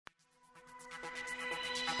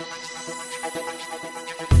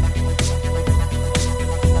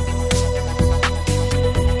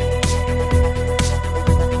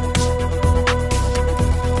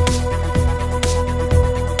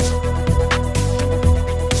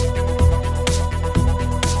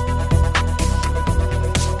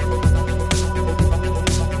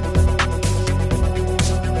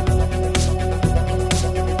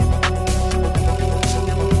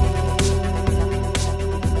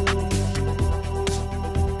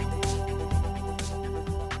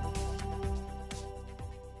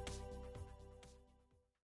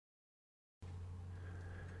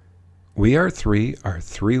We Are Three are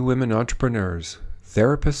three women entrepreneurs,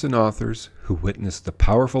 therapists and authors who witnessed the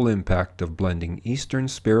powerful impact of blending Eastern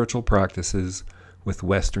spiritual practices with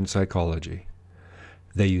Western psychology.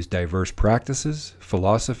 They use diverse practices,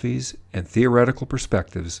 philosophies, and theoretical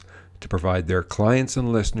perspectives to provide their clients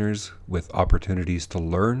and listeners with opportunities to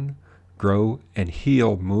learn, grow, and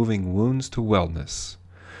heal moving wounds to wellness.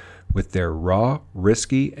 With their raw,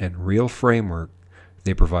 risky, and real framework,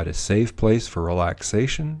 they provide a safe place for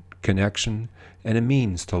relaxation, connection, and a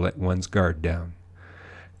means to let one's guard down.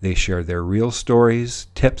 They share their real stories,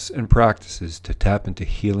 tips, and practices to tap into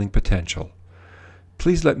healing potential.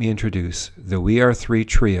 Please let me introduce the We Are Three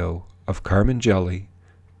trio of Carmen Jelly,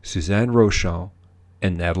 Suzanne Rochon,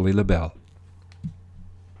 and Natalie LaBelle.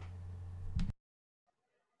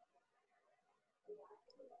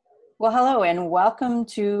 Well, hello and welcome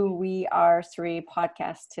to We Are Three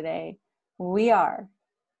podcast today. We are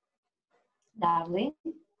Natalie,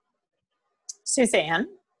 Suzanne,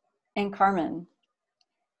 and Carmen.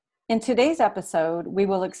 In today's episode, we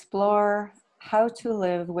will explore how to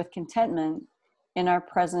live with contentment in our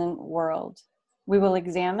present world. We will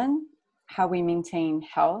examine how we maintain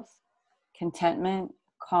health, contentment,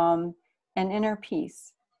 calm, and inner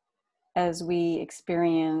peace as we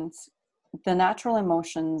experience the natural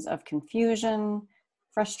emotions of confusion,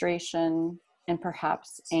 frustration, and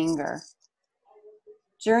perhaps anger.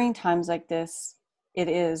 During times like this, it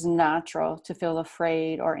is natural to feel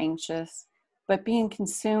afraid or anxious, but being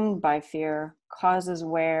consumed by fear causes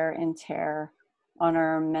wear and tear on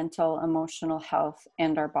our mental, emotional health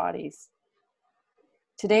and our bodies.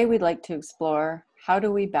 Today, we'd like to explore how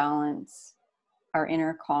do we balance our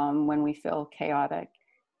inner calm when we feel chaotic,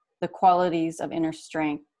 the qualities of inner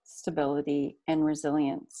strength, stability, and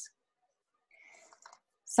resilience.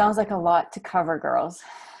 Sounds like a lot to cover, girls.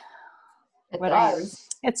 it does.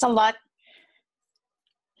 it's a lot.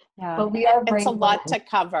 Yeah. But we are It's a lot to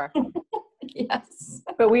cover. Yes,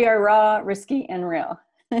 But we are raw, risky, and real.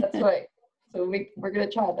 that's right. So we're going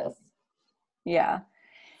to try this. Yeah.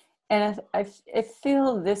 And I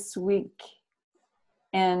feel this week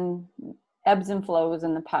and ebbs and flows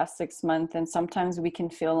in the past 6 months, and sometimes we can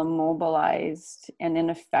feel immobilized and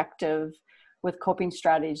ineffective with coping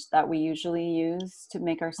strategies that we usually use to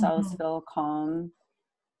make ourselves feel calm,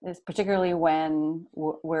 is particularly when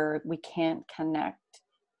we can't connect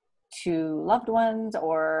to loved ones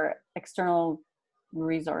or external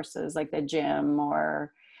resources like the gym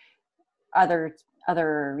or other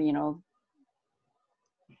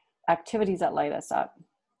activities that light us up.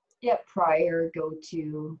 Yeah, prior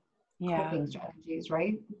go-to Yeah. coping strategies,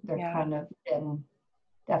 right? They're Yeah. kind of been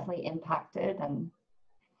definitely impacted. And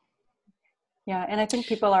Yeah, and I think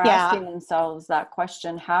people are Yeah. asking themselves that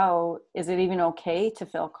question: how is it even okay to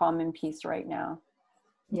feel calm and peace right now?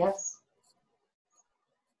 yes,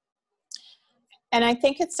 And I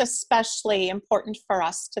think it's especially important for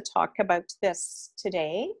us to talk about this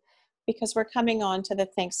today because we're coming on to the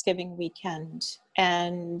Thanksgiving weekend.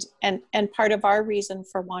 And part of our reason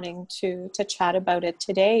for wanting to chat about it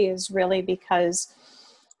today is really because,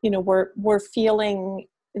 we're feeling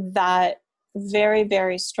that very,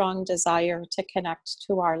 very strong desire to connect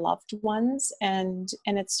to our loved ones. And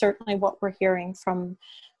it's certainly what we're hearing from,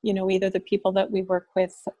 either the people that we work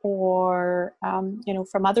with or,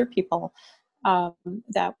 from other people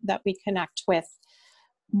that we connect with.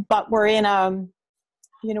 But we're in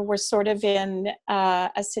we're sort of in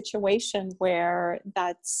a situation where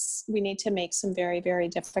we need to make some very, very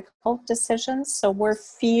difficult decisions. So we're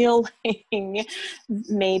feeling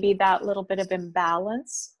maybe that little bit of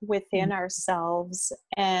imbalance within ourselves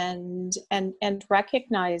and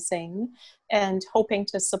recognizing and hoping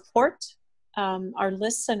to support our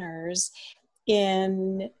listeners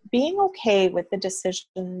in being okay with the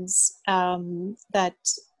decisions that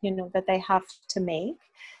they have to make,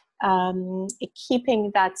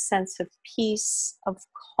 keeping that sense of peace, of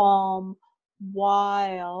calm,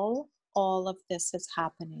 while all of this is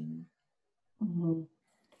happening.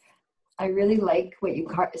 I really like what you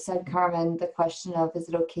said, Carmen, the question of, is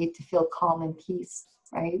it okay to feel calm and peace,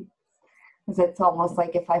 right? Because it's almost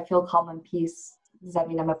like, if I feel calm and peace, does that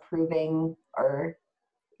mean I'm approving or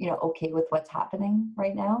okay with what's happening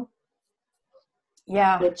right now?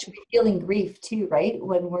 Yeah. Which we feel in grief too, right?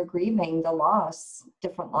 When we're grieving the loss,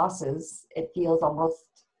 different losses, it feels almost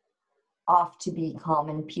off to be calm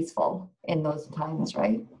and peaceful in those times,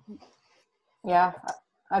 right? Yeah.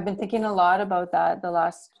 I've been thinking a lot about that the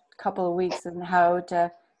last couple of weeks and how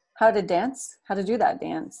to dance, how to do that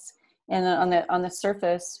dance. And on the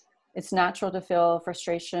surface, it's natural to feel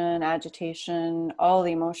frustration, agitation, all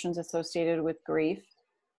the emotions associated with grief.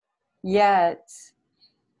 Yet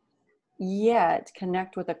yet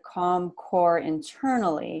connect with a calm core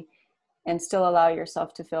internally and still allow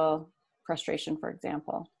yourself to feel frustration, for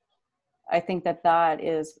example. I think that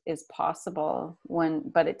is possible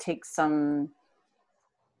but it takes some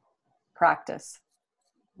practice.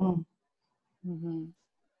 Mm. Mm-hmm.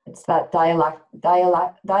 It's that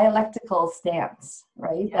dialectical stance,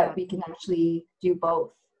 right? Yeah. That we can actually do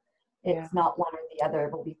both. It's Yeah. not one or the other,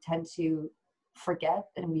 but we tend to forget,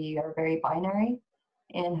 and we are very binary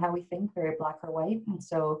in how we think, very black or white. And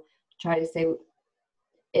so try to say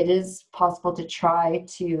it is possible to try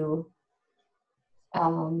to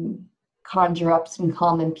conjure up some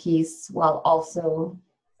calm and peace while also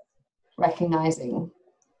recognizing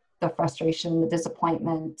the frustration, the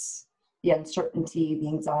disappointment, the uncertainty, the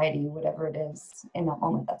anxiety, whatever it is in that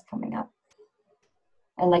moment that's coming up.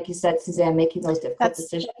 And like you said, Suzanne, making those difficult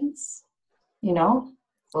decisions,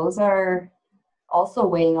 those are also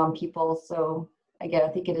weighing on people. So again, I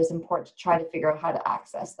think it is important to try to figure out how to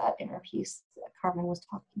access that inner peace that Carmen was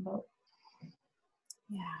talking about.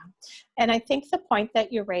 Yeah. And I think the point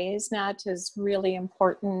that you raised, Nat, is really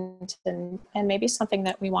important, and maybe something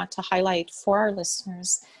that we want to highlight for our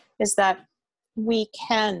listeners is that we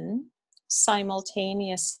can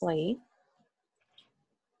simultaneously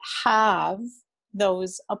have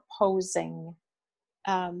those opposing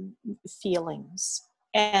feelings,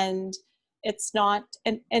 and it's not,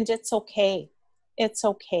 and it's okay. It's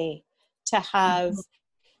okay to have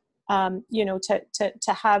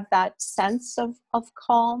to have that sense of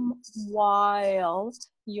calm while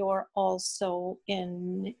you're also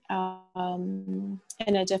in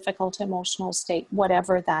a difficult emotional state,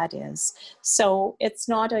 whatever that is. So it's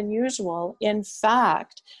not unusual. In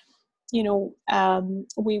fact,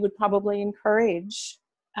 we would probably encourage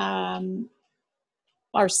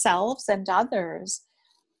ourselves and others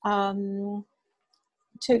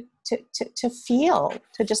to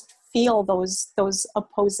just feel those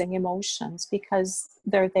opposing emotions, because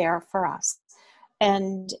they're there for us,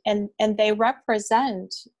 and they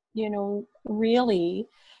represent really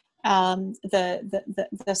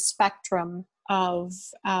the spectrum of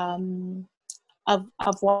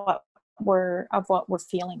what we're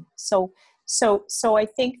feeling. So I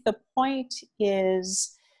think the point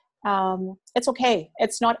is it's okay.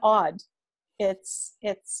 It's not odd. It's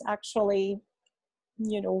actually,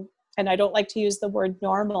 and I don't like to use the word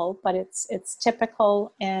normal, but it's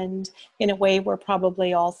typical, and in a way we're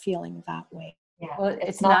probably all feeling that way. Yeah. Well,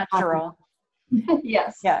 it's natural.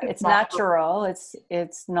 Yes. Yeah, it's natural.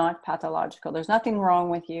 It's not pathological. There's nothing wrong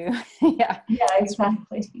with you. Yeah. Yeah,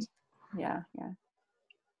 exactly. Yeah.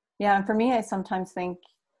 And for me, I sometimes think,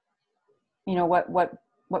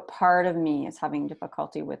 what part of me is having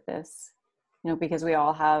difficulty with this? Because we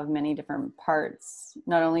all have many different parts.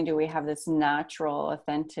 Not only do we have this natural,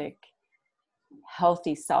 authentic,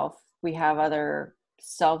 healthy self, we have other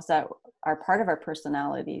selves that are part of our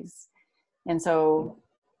personalities. And so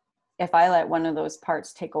if I let one of those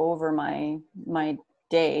parts take over my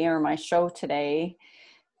day or my show today,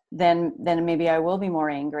 then maybe I will be more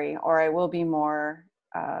angry, or I will be more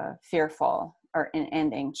fearful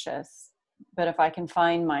and anxious. But if I can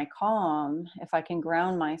find my calm, if I can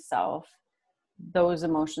ground myself, those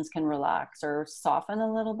emotions can relax or soften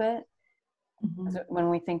a little bit. Mm-hmm. When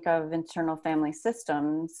we think of internal family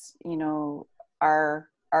systems, our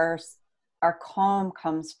calm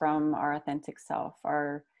comes from our authentic self.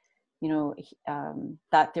 That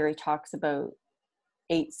theory talks about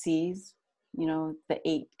 8 C's, the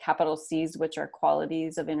 8 capital C's, which are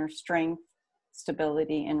qualities of inner strength,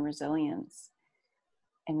 stability, and resilience.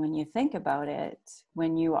 And when you think about it,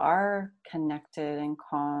 when you are connected and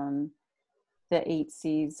calm, the 8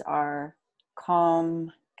 C's are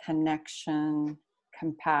calm, connection,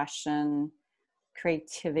 compassion,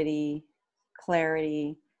 creativity,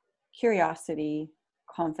 clarity, curiosity,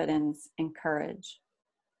 confidence, and courage.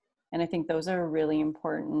 And I think those are really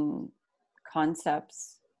important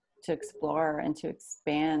concepts to explore and to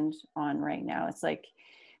expand on right now. It's like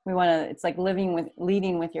it's like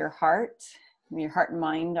leading with your heart. Your heart and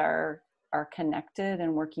mind are connected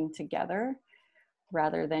and working together,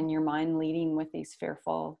 rather than your mind leading with these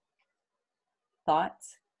fearful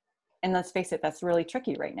thoughts. And let's face it, that's really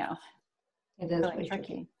tricky right now. It is really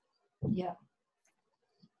tricky. Yeah.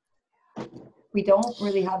 We don't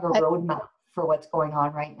really have a roadmap for what's going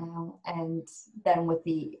on right now. And then with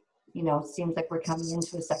the, seems like we're coming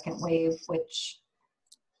into a second wave, which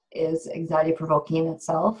is anxiety provoking in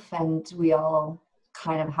itself. And we all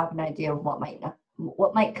kind of have an idea of what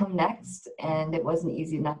might come next. And it wasn't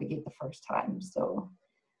easy to navigate the first time. So,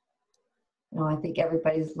 I think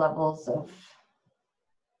everybody's levels of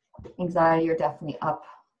anxiety are definitely up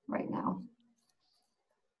right now.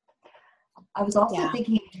 I was also Yeah.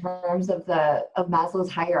 thinking in terms of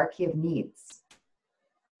Maslow's hierarchy of needs.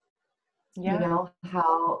 Yeah. You know,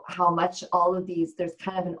 how much all of these, there's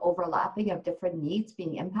kind of an overlapping of different needs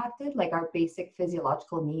being impacted, like our basic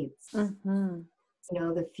physiological needs. Mm-hmm. You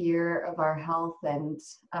know, the fear of our health and,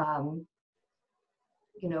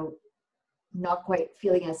 you know, not quite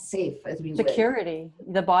feeling as safe as we would. Security,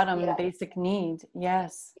 the bottom Yeah. basic need.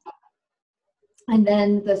 Yes. And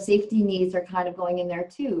then the safety needs are kind of going in there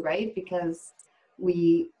too, right? Because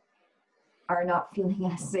we are not feeling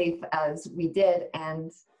as safe as we did,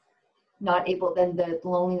 and not able, then the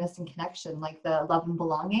loneliness and connection, like the love and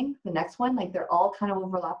belonging, the next one, like they're all kind of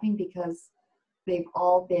overlapping because they've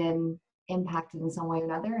all been impacted in some way or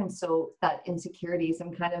another. And so that insecurities,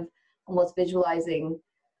 I'm kind of almost visualizing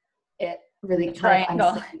it really kind Triangle.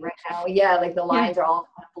 of unsteady right now. Yeah, like the lines are all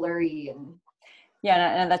kind of blurry. And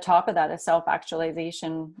yeah, and at the top of that is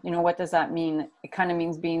self-actualization. You know, what does that mean? It kind of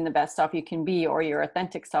means being the best self you can be, or your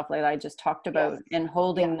authentic self, like I just talked about. Yes. And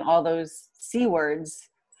holding all those C words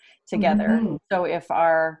together. Mm-hmm. So if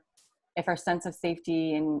our sense of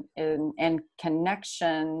safety and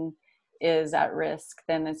connection is at risk,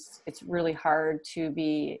 then it's really hard to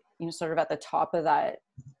be, you know, sort of at the top of that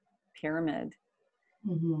pyramid.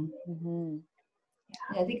 Mm-hmm. Mm-hmm.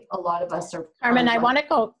 Yeah, I think a lot of us are. Carmen, I want to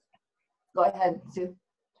go. Go ahead, Sue.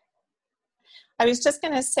 I was just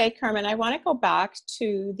going to say, Carmen, I want to go back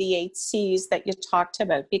to the 8 C's that you talked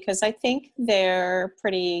about, because I think they're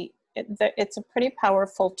it's a pretty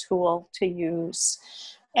powerful tool to use.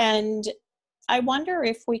 And I wonder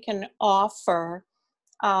if we can offer,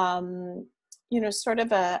 you know, sort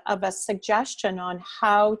of a suggestion on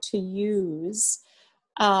how to use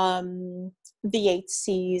the 8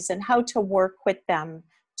 C's and how to work with them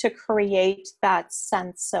to create that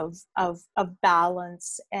sense of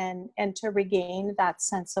balance and to regain that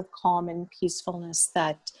sense of calm and peacefulness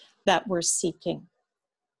that we're seeking.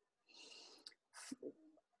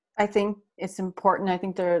 I think it's important. I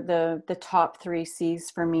think they're the top 3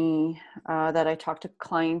 C's for me that I talk to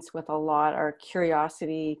clients with a lot are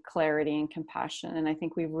curiosity, clarity, and compassion. And I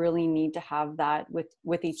think we really need to have that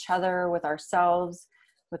with each other, with ourselves,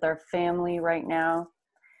 with our family right now,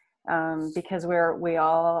 because we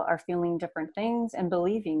all are feeling different things and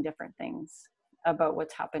believing different things about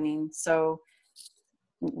what's happening. So,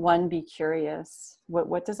 one, be curious.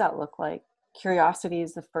 What does that look like? Curiosity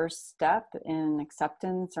is the first step in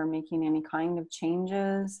acceptance or making any kind of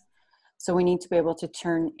changes. So we need to be able to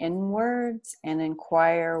turn inwards and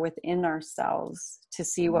inquire within ourselves to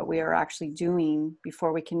see what we are actually doing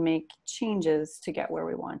before we can make changes to get where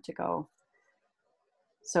we want to go.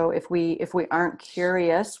 So if we aren't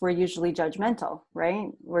curious, we're usually judgmental, right?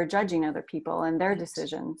 We're judging other people and their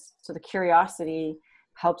decisions. So the curiosity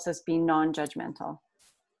helps us be non-judgmental.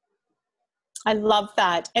 I love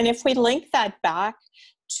that. And if we link that back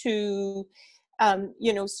to,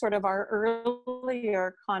 you know, sort of our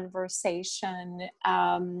earlier conversation,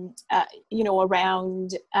 you know,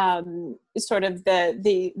 around sort of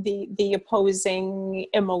the opposing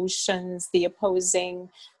emotions, the opposing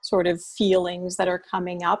sort of feelings that are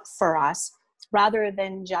coming up for us, rather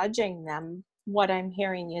than judging them, what I'm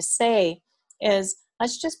hearing you say is,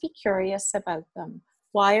 let's just be curious about them.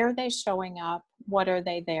 Why are they showing up? What are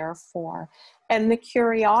they there for? And the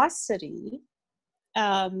curiosity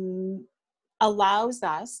allows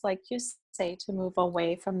us, like you say, to move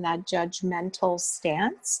away from that judgmental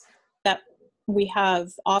stance that we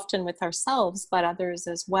have often with ourselves, but others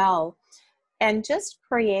as well, and just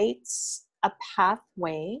creates a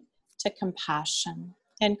pathway to compassion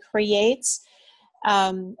and creates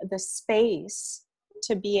the space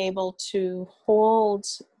to be able to hold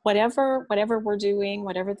whatever we're doing,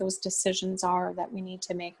 whatever those decisions are that we need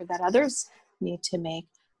to make or that others need to make,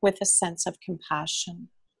 with a sense of compassion.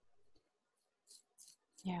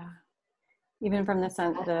 Yeah. Even from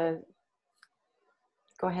the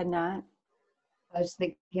go ahead, Nat. I was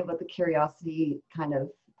thinking about the curiosity kind of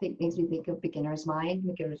thing, makes me think of beginner's mind.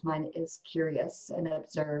 Beginner's mind is curious and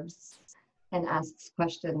observes and asks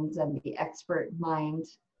questions, and the expert mind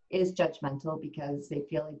is judgmental because they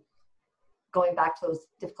feel like, going back to those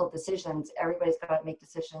difficult decisions, everybody's got to make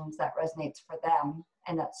decisions that resonates for them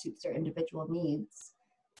and that suits their individual needs.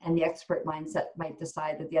 And the expert mindset might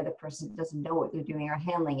decide that the other person doesn't know what they're doing or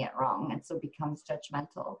handling it wrong, and so becomes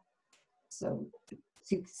judgmental. So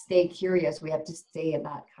to stay curious, we have to stay in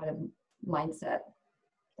that kind of mindset.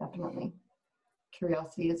 Definitely.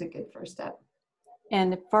 Curiosity is a good first step.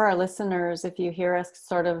 And for our listeners, if you hear us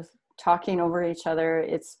sort of talking over each other,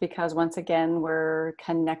 it's because once again we're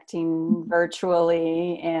connecting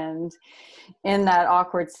virtually and in that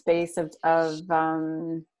awkward space of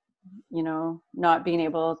you know, not being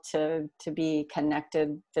able to be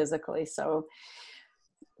connected physically. So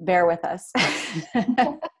bear with us.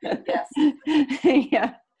 Yes.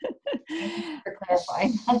 Yeah. For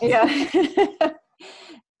clarifying. Yeah.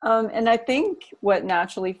 And I think what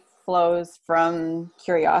naturally flows from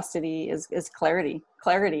curiosity is clarity.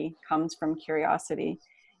 Clarity comes from curiosity.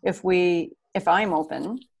 If I'm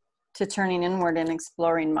open to turning inward and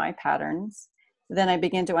exploring my patterns, then I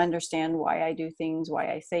begin to understand why I do things,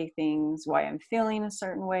 why I say things, why I'm feeling a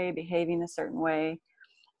certain way, behaving a certain way.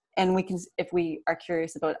 And we can, if we are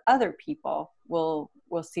curious about other people, we'll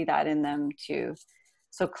see that in them too.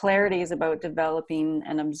 So clarity is about developing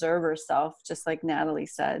an observer self, just like Natalie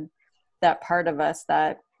said, that part of us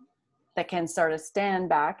that can sort of stand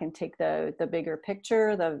back and take the bigger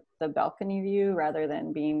picture, the balcony view, rather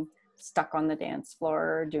than being stuck on the dance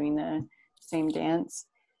floor doing the same dance.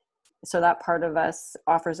 So that part of us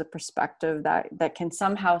offers a perspective that can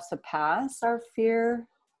somehow surpass our fear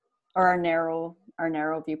or our narrow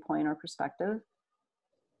viewpoint or perspective.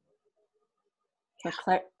 So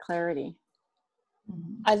clarity.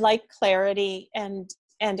 I like clarity, and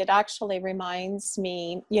it actually reminds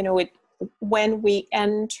me, you know, when we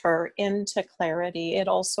enter into clarity, it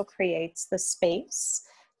also creates the space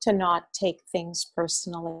to not take things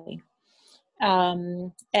personally.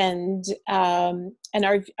 And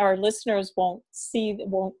our listeners won't see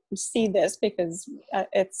this because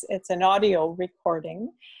it's an audio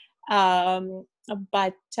recording.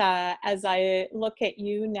 But as I look at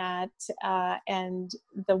you, Nat, and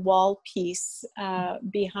the wall piece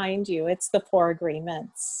behind you, it's the 4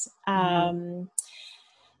 agreements.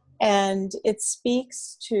 And it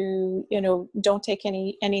speaks to, you know, don't take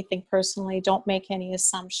anything personally, don't make any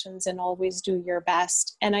assumptions, and always do your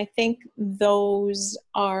best. And I think those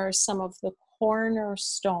are some of the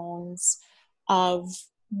cornerstones of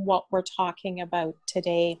what we're talking about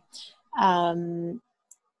today.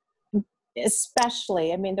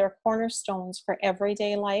 Especially, I mean, they're cornerstones for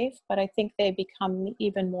everyday life, but I think they become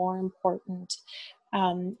even more important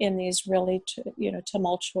in these really,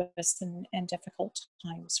 tumultuous and difficult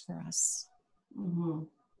times for us. Mm-hmm.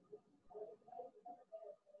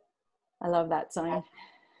 I love that sign.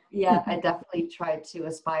 Yeah, I definitely try to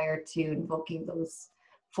aspire to invoking those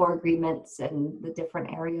 4 agreements in the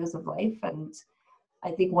different areas of life. And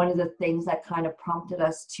I think one of the things that kind of prompted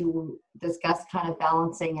us to discuss kind of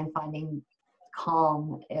balancing and finding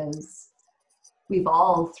calm is we've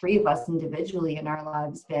all 3 of us individually in our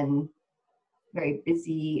lives been very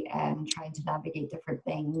busy and trying to navigate different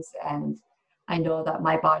things. And I know that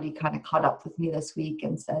my body kind of caught up with me this week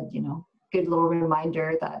and said, you know, good little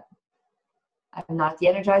reminder that I'm not the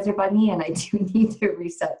Energizer Bunny and I do need to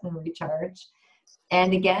reset and recharge.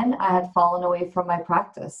 And again, I had fallen away from my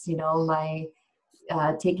practice, you know, my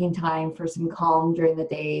taking time for some calm during the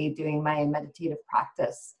day, doing my meditative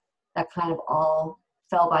practice, that kind of all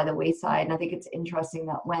fell by the wayside. And I think it's interesting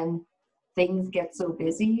that when things get so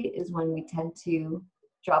busy is when we tend to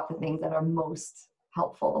drop the things that are most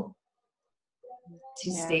helpful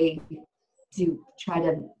to stay, to try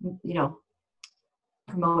to, you know,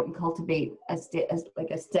 promote and cultivate as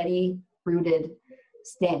like a steady rooted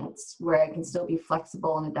stance where I can still be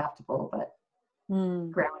flexible and adaptable, but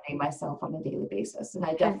grounding myself on a daily basis. And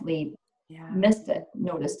I definitely noticed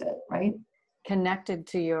it, right? Connected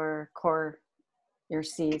to your core, your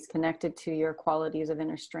C's, connected to your qualities of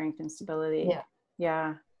inner strength and stability.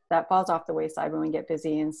 Yeah, that falls off the wayside when we get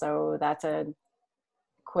busy. And so that's a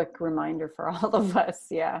quick reminder for all of us.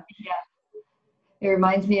 Yeah. It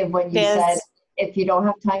reminds me of when you said, if you don't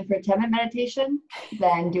have time for a 10-minute meditation,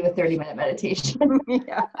 then do a 30-minute meditation.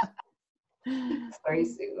 Yeah. Sorry,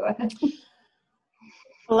 Sue.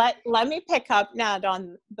 Let me pick up, Nat,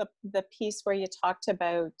 on the piece where you talked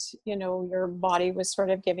about, you know, your body was sort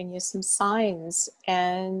of giving you some signs,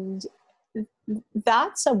 and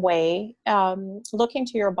that's a way, looking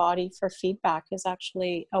to your body for feedback is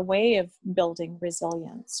actually a way of building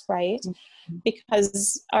resilience, right? Mm-hmm.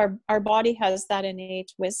 Because our body has that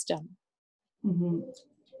innate wisdom. Mm-hmm.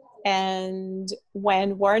 And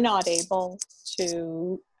when we're not able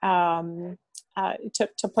to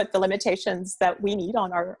put the limitations that we need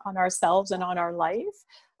on ourselves and on our life,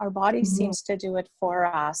 our body seems to do it for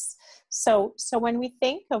us. So when we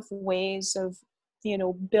think of ways of, you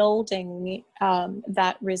know, building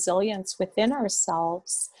that resilience within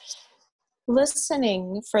ourselves,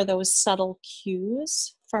 listening for those subtle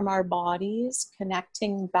cues from our bodies,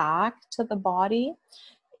 connecting back to the body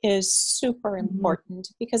is super important,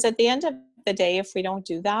 because at the end of the day, if we don't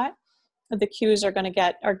do that, the cues are going to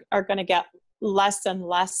get less and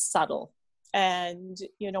less subtle, And,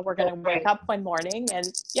 you know, we're going to wake up one morning and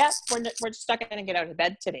we're just not going to get out of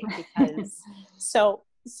bed today because so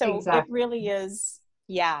Exactly. it really is.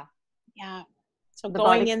 Yeah. So The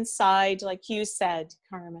going body, inside, like you said,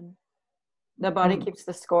 Carmen. the body keeps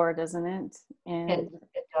the score, doesn't it? And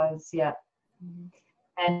It does, yeah.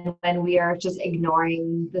 And when we are just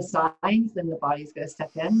ignoring the signs, then the body's going to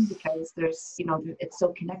step in because there's, you know, it's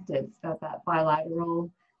so connected. It's got that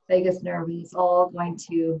bilateral vagus nerve, and it's all going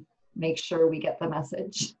to make sure we get the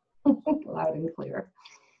message loud and clear.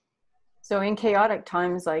 so in chaotic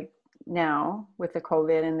times like now with the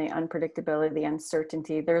COVID and the unpredictability, the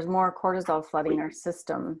uncertainty, there's more cortisol flooding our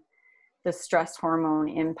system. The stress hormone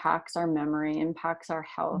impacts our memory, impacts our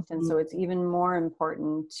health. And so it's even more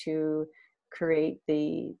important to create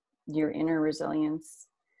your inner resilience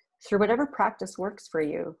through whatever practice works for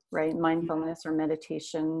you, right? Mindfulness or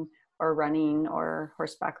meditation or running or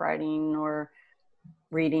horseback riding or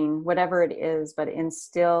reading, whatever it is, but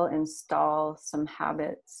install some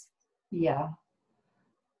habits. Yeah.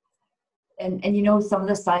 And you know, some of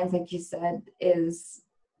the signs, like you said, is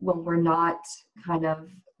when we're not kind of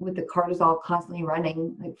with the cortisol constantly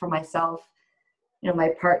running. Like for myself, you know, my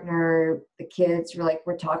partner, the kids were like,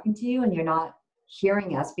 we're talking to you and you're not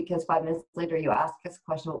hearing us, because 5 minutes later you ask us a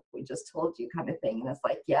question, what we just told you, kind of thing. And it's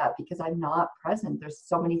like, yeah, because I'm not present. There's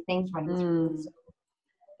so many things running through. So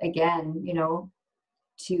again, you know,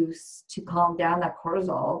 to calm down that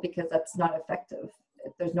cortisol, because that's not effective.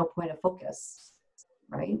 There's no point of focus,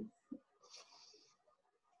 right?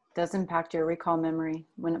 Does impact your recall memory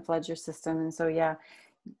when it floods your system. And so, yeah,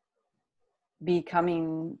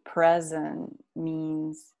 becoming present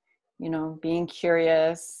means, you know, being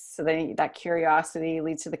curious. So that curiosity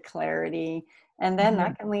leads to the clarity. And then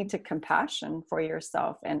that can lead to compassion for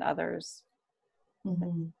yourself and others.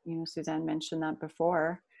 You know, Suzanne mentioned that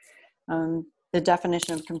before. The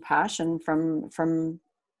definition of compassion from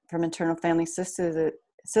internal family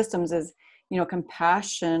systems is, you know,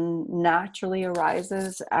 compassion naturally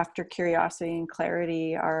arises after curiosity and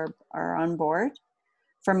clarity are on board.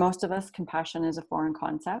 For most of us, compassion is a foreign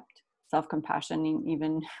concept. Self-compassion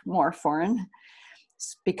even more foreign,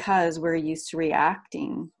 because we're used to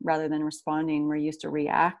reacting rather than responding. We're used to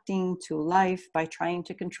reacting to life by trying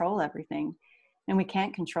to control everything, and we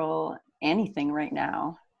can't control anything right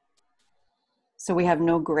now. So we have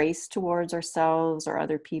no grace towards ourselves or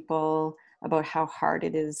other people about how hard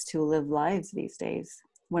it is to live lives these days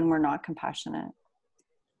when we're not compassionate.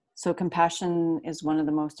 So compassion is one of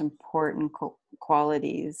the most important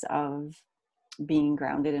qualities of being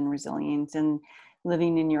grounded and resilient and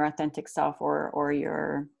living in your authentic self, or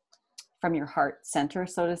your from your heart center,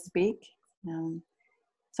 so to speak.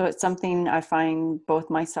 So it's something I find both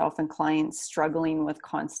myself and clients struggling with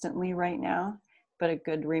constantly right now, but a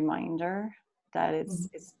good reminder that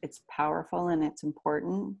it's powerful and it's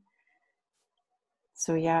important.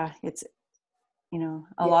 So yeah, it's, you know,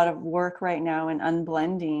 a lot of work right now in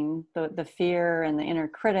unblending the fear and the inner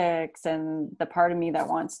critics and the part of me that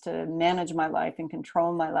wants to manage my life and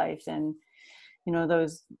control my life, and, you know,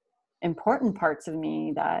 those important parts of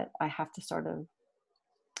me that I have to sort of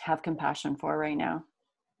have compassion for right now.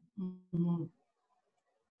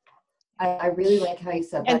 I really like how you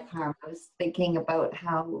said that, Carmen. I was thinking about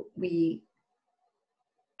how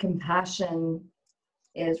compassion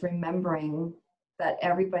is remembering that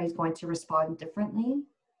everybody's going to respond differently,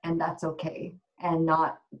 and that's okay, and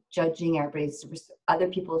not judging other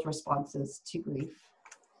people's responses to grief,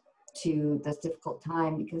 to this difficult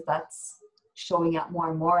time, because that's showing up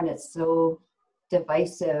more and more, and it's so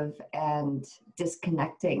divisive and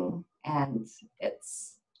disconnecting, and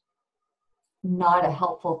it's not a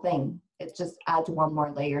helpful thing. It just adds one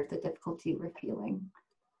more layer to the difficulty we're feeling.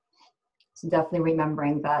 So definitely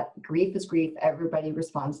remembering that grief is grief. Everybody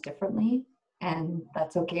responds differently, and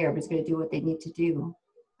that's okay. Everybody's going to do what they need to do.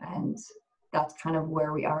 And that's kind of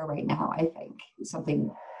where we are right now, I think.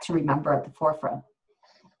 Something to remember at the forefront.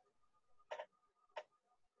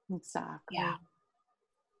 Exactly. Yeah.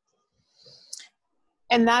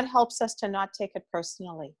 And that helps us to not take it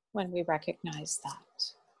personally when we recognize that.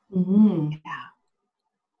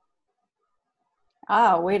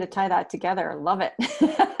 Yeah. Way to tie that together. Love it.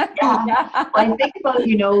 Yeah. Well, I think about,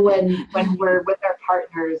 you know, when we're with our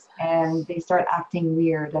partners and they start acting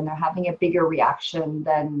weird and they're having a bigger reaction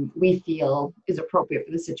than we feel is appropriate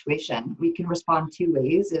for the situation, we can respond 2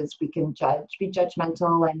 ways. Is we can be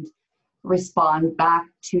judgmental and respond back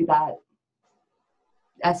to that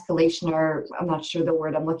escalation, or I'm not sure the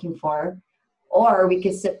word I'm looking for, or we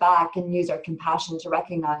could sit back and use our compassion to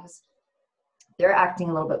recognize they're acting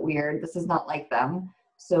a little bit weird. This is not like them.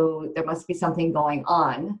 So there must be something going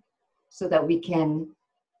on, so that we can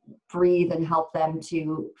breathe and help them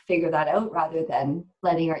to figure that out rather than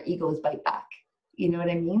letting our egos bite back. You know what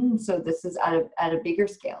I mean? So this is at a bigger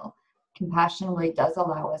scale. Compassion really does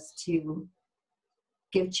allow us to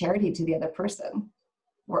give charity to the other person.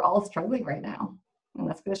 We're all struggling right now, and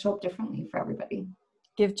that's going to show up differently for everybody.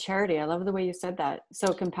 Give charity. I love the way you said that.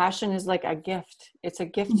 So compassion is like a gift. It's a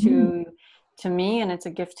gift to me, and it's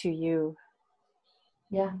a gift to you.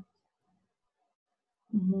 Yeah.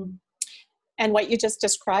 Mm-hmm. And what you just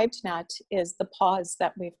described, Nat, is the pause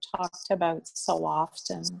that we've talked about so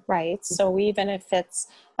often, right? So even if it's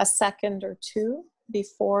a second or two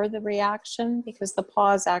before the reaction, because the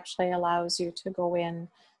pause actually allows you to go in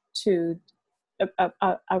to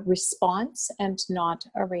a response and not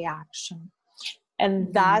a reaction.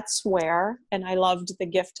 And that's where, and I loved the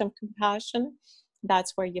gift of compassion,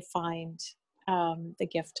 that's where you find the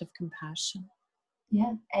gift of compassion.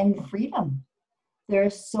 Yeah, and freedom.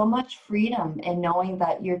 There's so much freedom in knowing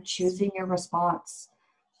that you're choosing your response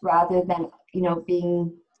rather than,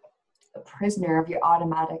 being a prisoner of your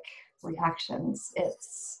automatic reactions.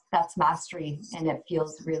 That's mastery, and it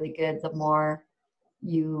feels really good. The more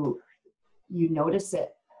you notice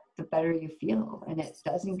it, the better you feel, and it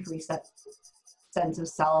does increase that sense of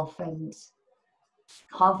self and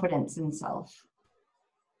confidence in self.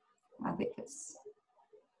 I think it's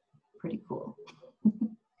pretty cool.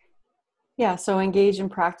 Yeah, so engage in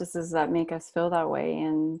practices that make us feel that way,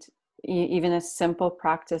 and even a simple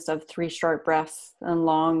practice of 3 short breaths and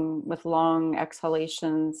long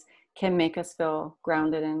exhalations can make us feel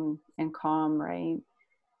grounded and calm, right?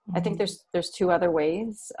 I think there's 2 other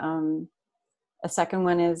ways. A second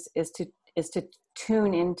one is to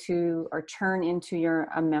tune into or turn into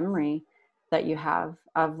a memory that you have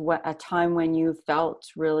of a time when you felt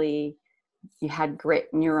really, you had grit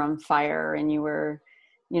and you were on fire and you were,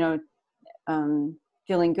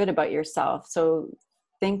 feeling good about yourself. So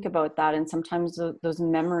think about that. And sometimes those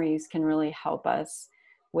memories can really help us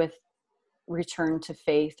with return to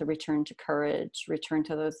faith, a return to courage, return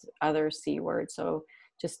to those other C words. So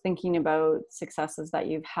just thinking about successes that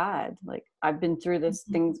you've had, like I've been through this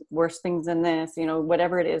worse things than this,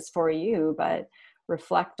 whatever it is for you, but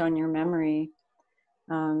reflect on your memory.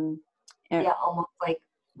 Yeah, almost like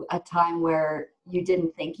a time where you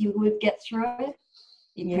didn't think you would get through it.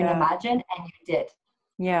 You couldn't imagine, and you did.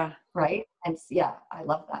 Yeah. Right. And yeah, I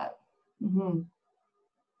love that. Mm-hmm.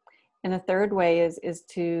 And the third way is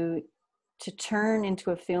to turn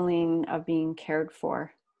into a feeling of being cared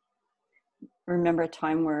for. Remember a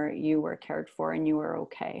time where you were cared for and you were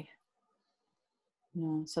okay.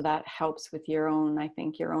 So that helps with your own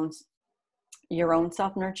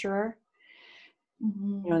self-nurturer.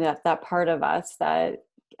 That part of us that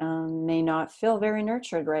may not feel very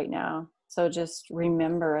nurtured right now. So just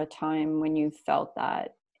remember a time when you felt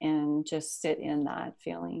that and just sit in that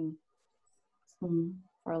feeling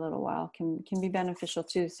for a little while can be beneficial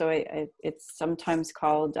too. So it's sometimes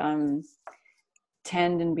called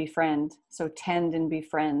tend and befriend. So tend and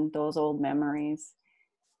befriend those old memories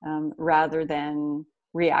rather than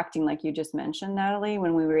reacting like you just mentioned, Natalie.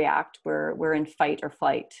 When we react, we're in fight or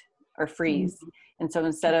flight or freeze. And so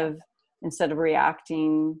instead of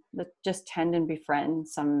reacting, just tend and befriend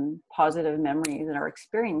some positive memories and our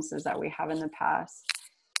experiences that we have in the past.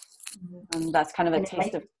 That's kind of a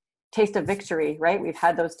taste of victory, right? We've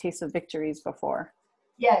had those tastes of victories before.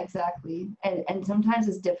 Yeah, exactly. And sometimes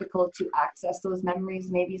it's difficult to access those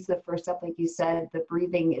memories. Maybe it's the first step, like you said, the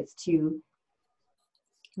breathing is to,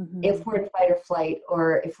 if we're in fight or flight,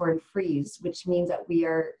 or if we're in freeze, which means that we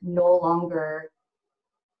are no longer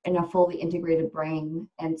in a fully integrated brain.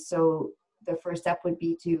 And so the first step would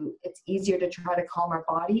be it's easier to try to calm our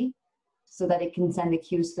body so that it can send the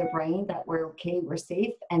cues to the brain that we're okay, we're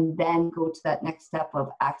safe, and then go to that next step of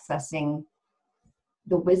accessing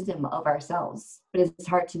the wisdom of ourselves. But it's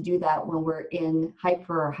hard to do that when we're in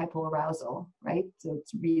hyper or hypoarousal, right? So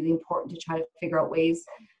it's really important to try to figure out ways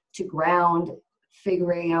to ground,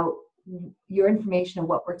 figuring out your information of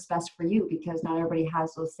what works best for you, because not everybody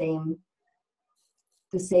has the same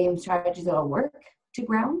strategies that'll work to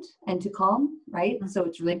ground and to calm, right? So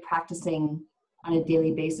it's really practicing on a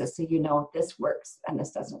daily basis so this works and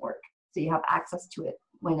this doesn't work. So you have access to it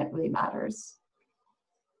when it really matters.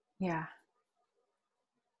 Yeah.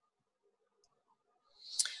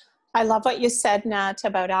 I love what you said, Nat,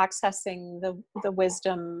 about accessing the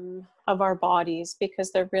wisdom of our bodies,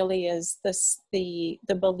 because there really is the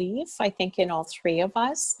belief, I think, in all 3 of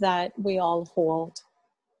us that we all hold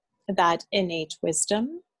that innate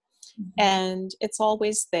wisdom, and it's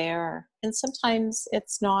always there. And sometimes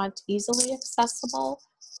it's not easily accessible,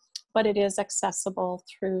 but it is accessible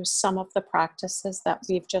through some of the practices that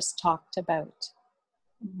we've just talked about.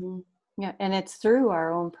 Mm-hmm. Yeah, and it's through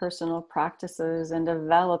our own personal practices and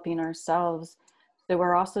developing ourselves that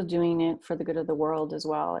we're also doing it for the good of the world as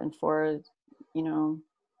well. And for, you know,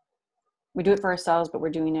 we do it for ourselves, but we're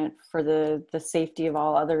doing it for the safety of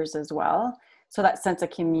all others as well. So that sense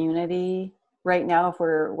of community right now, if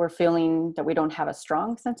we're feeling that we don't have a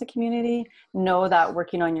strong sense of community, know that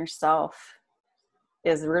working on yourself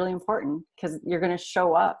is really important, because you're going to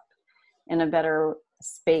show up in a better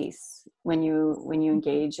space when you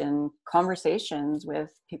engage in conversations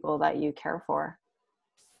with people that you care for.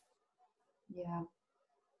 Yeah.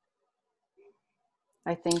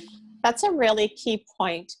 I think That's a really key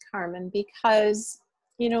point, Carmen, because,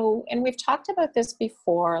 you know, and we've talked about this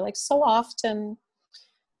before, like so often,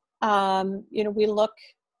 you know, we look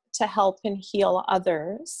to help and heal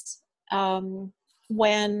others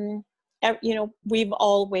when, you know, we've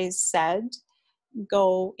always said,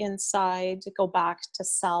 go inside, go back to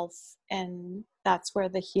self, and that's where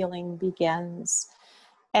the healing begins.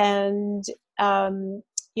 And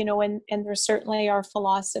you know, and there certainly are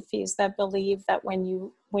philosophies that believe that when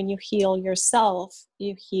you heal yourself,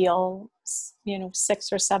 you heal, you know,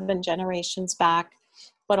 6 or 7 generations back,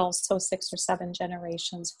 but also 6 or 7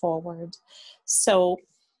 generations forward. So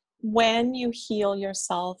when you heal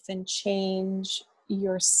yourself and change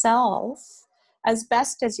yourself as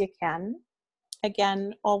best as you can,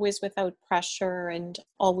 again, always without pressure and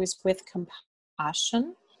always with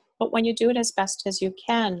compassion, but when you do it as best as you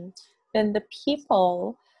can, then the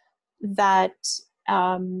people that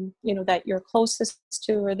you know, that you're closest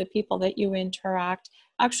to, or the people that you interact,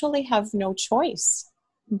 actually have no choice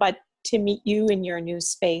but to meet you in your new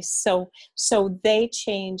space. So they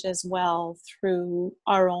change as well through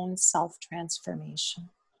our own self-transformation.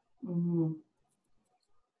 Mm-hmm.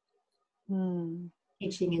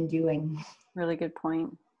 Teaching and doing. really good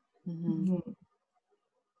point. Mm-hmm.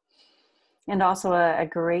 And also a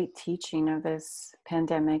great teaching of this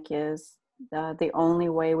pandemic is the only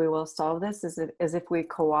way we will solve this is if we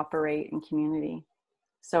cooperate in community.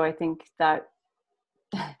 So I think that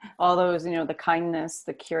all those, you know, the kindness,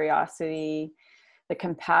 the curiosity, the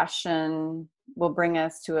compassion will bring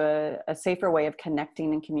us to a safer way of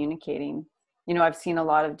connecting and communicating. You know, I've seen a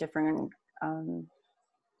lot of different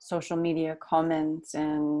social media comments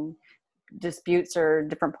and disputes or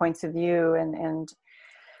different points of view, and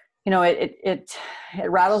you know, it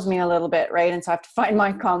rattles me a little bit, right? And so I have to find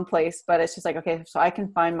my calm place, but it's just like, okay, so I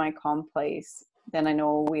can find my calm place, then I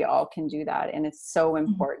know we all can do that. And it's so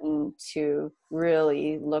important to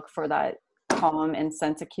really look for that calm and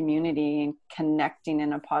sense of community and connecting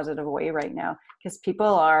in a positive way right now, because people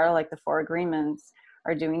are, like the 4 agreements,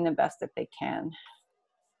 are doing the best that they can.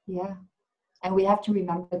 Yeah. And we have to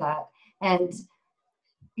remember that. And,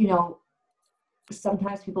 you know,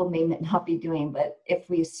 sometimes people may not be doing, but if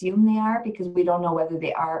we assume they are, because we don't know whether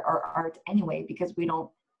they are or aren't anyway, because we're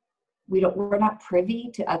not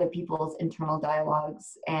privy to other people's internal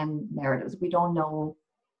dialogues and narratives. We don't know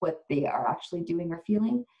what they are actually doing or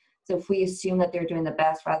feeling. So if we assume that they're doing the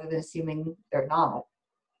best rather than assuming they're not,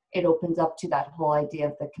 it opens up to that whole idea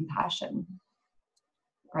of the compassion,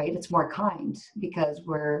 right? It's more kind because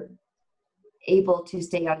we're able to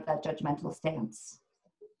stay out of that judgmental stance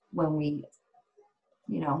when we,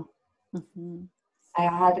 you know. Mm-hmm. I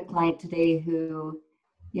had a client today who,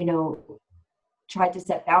 you know, tried to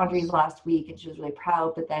set boundaries last week, and she was really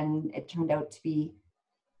proud, but then it turned out to be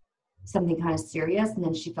something kind of serious, and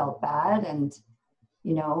then she felt bad, and,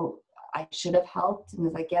 you know, I should have helped. And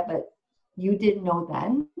it's like, yeah, but you didn't know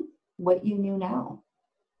then what you knew now,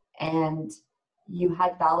 and you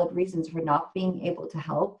had valid reasons for not being able to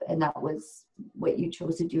help, and that was what you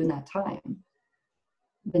chose to do in that time.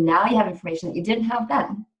 But now you have information that you didn't have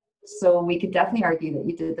then. So we could definitely argue that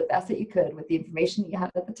you did the best that you could with the information that you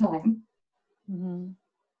had at the time. Mm-hmm.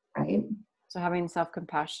 Right? So having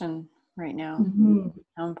self-compassion right now, Mm-hmm.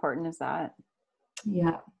 how important is that?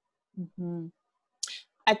 Yeah. Mm-hmm.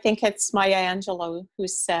 I think it's Maya Angelou who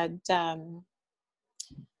said,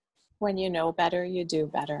 when you know better, you do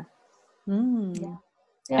better. Mm. Yeah.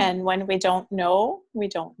 Yeah. And when we don't know, we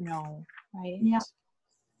don't know, right? Yeah.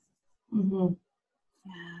 Mm-hmm.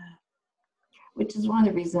 Yeah. Which is one of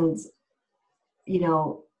the reasons, you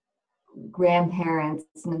know, grandparents,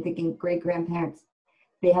 and I'm thinking great-grandparents,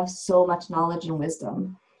 they have so much knowledge and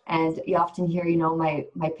wisdom. And you often hear, you know, my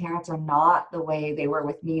parents are not the way they were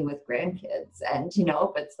with me with grandkids. And, you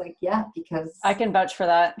know, but it's like, yeah, because I can vouch for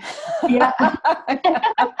that. Yeah.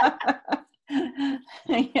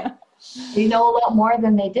 Yeah. They know a lot more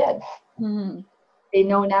than they did. Mm-hmm. They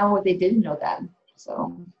know now what they didn't know then.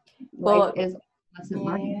 So Well, life is Lesson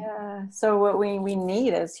learned. Yeah. So what we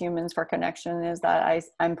need as humans for connection is that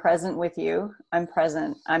I'm present with you. I'm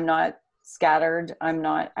present. I'm not scattered. I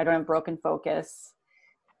don't have broken focus,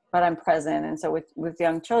 but I'm present. And so with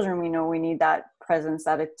young children, we know we need that presence,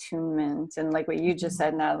 that attunement. And like what you just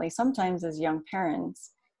said, Natalie, sometimes as young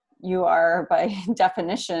parents, you are by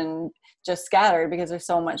definition just scattered because there's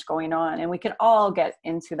so much going on. And we can all get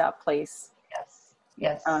into that place Yes.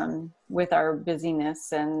 Yes. with our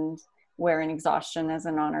busyness and wearing exhaustion as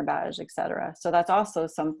an honor badge, etc. So that's also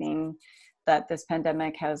something that this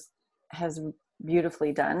pandemic has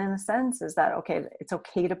beautifully done, in a sense, is that, okay, it's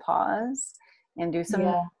okay to pause and do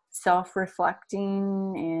some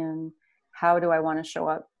self-reflecting, and how do I want to show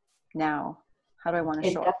up now? How do I want to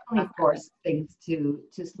It show up? definitely forced things to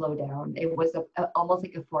slow down. It was almost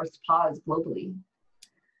like a forced pause globally.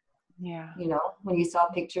 Yeah. You know, when you saw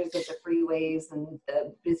pictures of the freeways and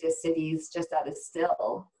the busiest cities just at a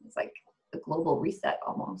still, it's like the global reset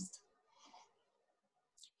almost.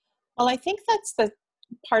 Well, I think that's the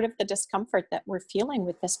part of the discomfort that we're feeling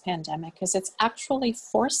with this pandemic, is it's actually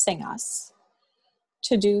forcing us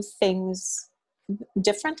to do things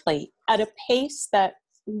differently at a pace that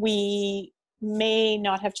we may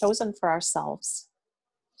not have chosen for ourselves.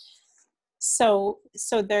 So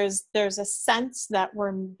there's a sense that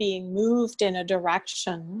we're being moved in a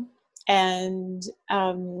direction, and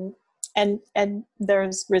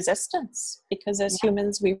there's resistance, because as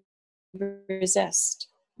humans we resist,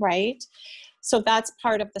 right? So that's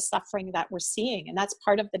part of the suffering that we're seeing, and that's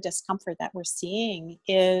part of the discomfort that we're seeing,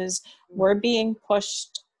 is we're being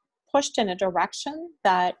pushed in a direction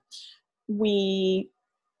that we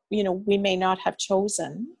may not have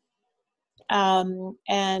chosen. And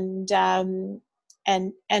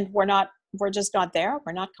we're just not there.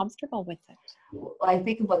 We're not comfortable with it. I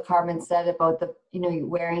think of what Carmen said about you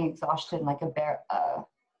wearing exhaustion like a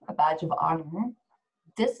badge of honor.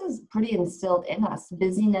 This is pretty instilled in us.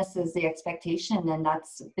 Busyness is the expectation, and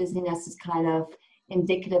busyness is kind of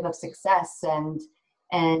indicative of success and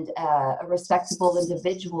a respectable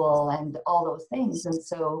individual and all those things.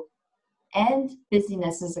 And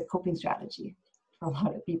busyness is a coping strategy for a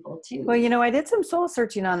lot of people too. Well, I did some soul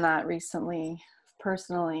searching on that recently,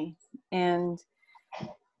 personally, and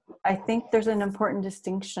I think there's an important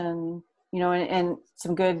distinction, and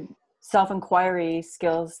some good self-inquiry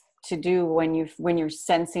skills to do when you're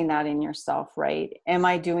sensing that in yourself, right? Am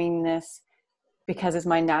I doing this because it's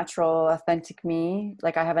my natural, authentic me?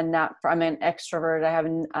 Like I'm an extrovert. I have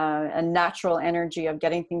a natural energy of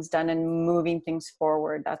getting things done and moving things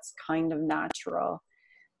forward. That's kind of natural.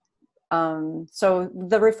 So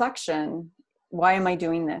the reflection, why am I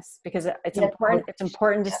doing this? Because it's important. It's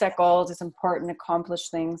important to set goals. It's important to accomplish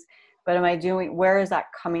things. But where is that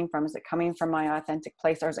coming from? Is it coming from my authentic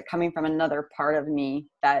place, or is it coming from another part of me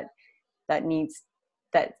that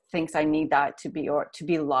thinks I need that to be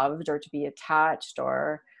loved or to be attached,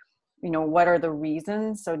 or, what are the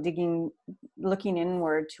reasons? So looking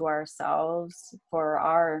inward to ourselves for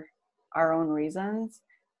our own reasons,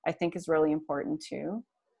 I think is really important too.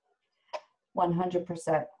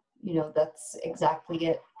 100%. That's exactly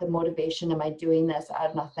it. The motivation, am I doing this out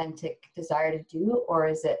of an authentic desire to do, or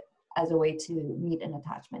is it as a way to meet an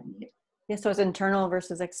attachment need? Yeah, so it's internal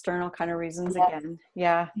versus external kind of reasons again.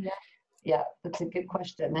 Yeah. Yeah, that's a good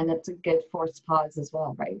question, and it's a good forced pause as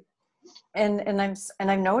well, right? And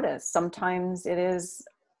I've noticed sometimes it's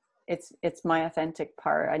my authentic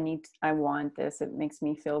part. I want this. It makes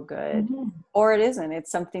me feel good, or it isn't.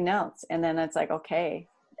 It's something else, and then it's like, okay,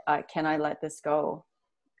 can I let this go?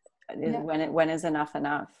 When is enough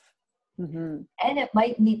enough? Mm-hmm. And it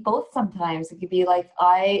might meet both sometimes. It could be like,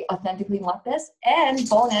 I authentically want this, and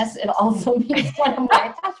bonus, it also meets one of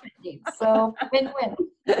my attachment needs. So win-win.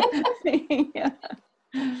 Yeah.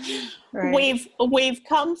 Right. We've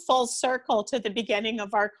come full circle to the beginning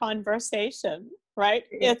of our conversation, right?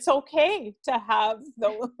 Yeah. It's okay to have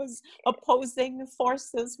those opposing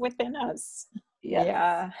forces within us. Yes.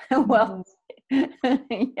 Yeah. Well,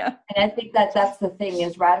 yeah. And I think that's the thing,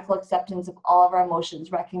 is radical acceptance of all of our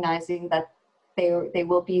emotions, recognizing that they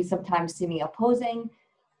will be sometimes seeming opposing.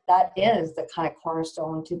 That is the kind of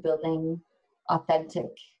cornerstone to building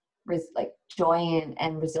authentic joy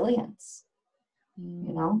and resilience.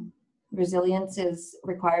 Resilience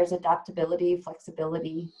requires adaptability,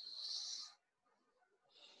 flexibility.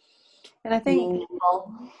 And I think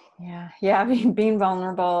being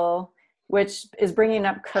vulnerable, which is bringing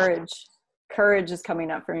up courage. Courage is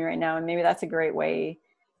coming up for me right now, and maybe that's a great way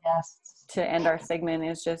to end our segment,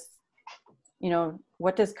 is just,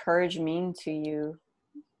 what does courage mean to you?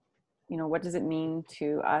 What does it mean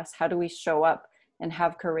to us? How do we show up and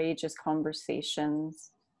have courageous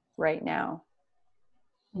conversations right now?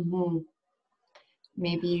 Mm-hmm.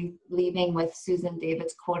 Maybe leaving with Susan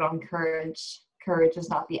David's quote on courage. Courage is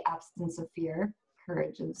not the absence of fear.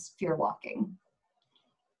 Courage is fear walking.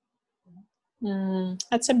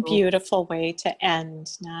 That's a beautiful way to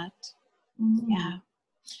end, Nat. Mm-hmm. Yeah.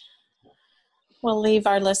 We'll leave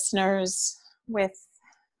our listeners with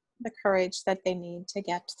the courage that they need to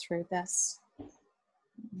get through this.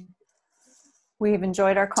 We've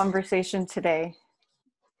enjoyed our conversation today.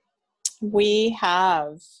 We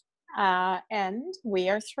have, and we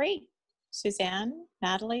are three: Suzanne,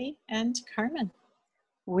 Natalie, and Carmen.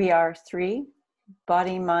 We are three,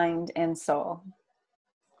 body, mind, and soul.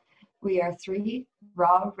 We are three,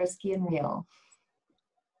 raw, risky, and real.